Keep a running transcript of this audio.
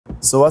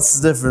So what's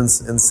the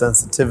difference in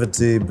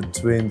sensitivity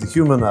between the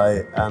human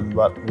eye and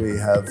what we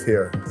have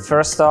here?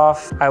 First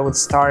off, I would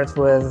start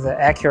with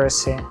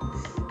accuracy.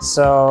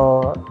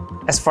 So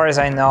as far as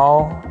I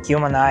know,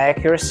 human eye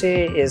accuracy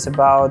is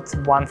about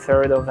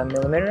 1/3 of a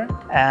millimeter.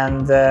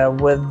 And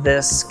with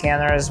these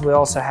scanners, we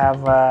also have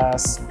a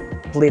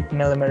split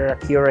millimeter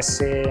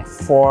accuracy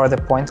for the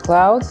point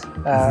cloud,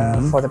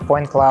 for the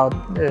point cloud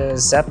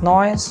Z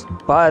noise.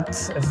 But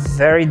a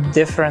very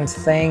different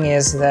thing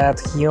is that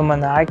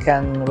human eye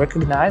can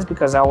recognize,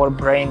 because our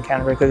brain can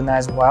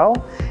recognize well.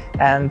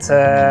 And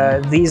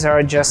these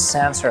are just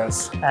sensors.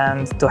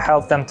 And to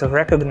help them to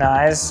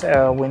recognize,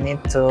 we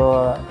need to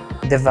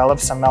develop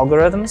some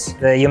algorithms.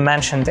 You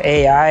mentioned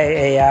AI.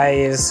 AI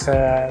is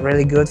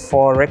really good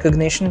for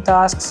recognition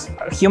tasks.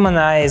 Human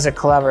eye is a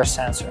clever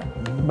sensor,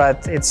 but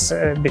it's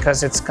because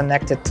it's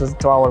connected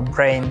to our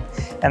brain.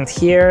 And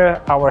here,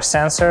 our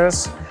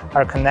sensors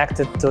are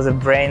connected to the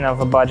brain of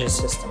a ABAGY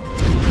system.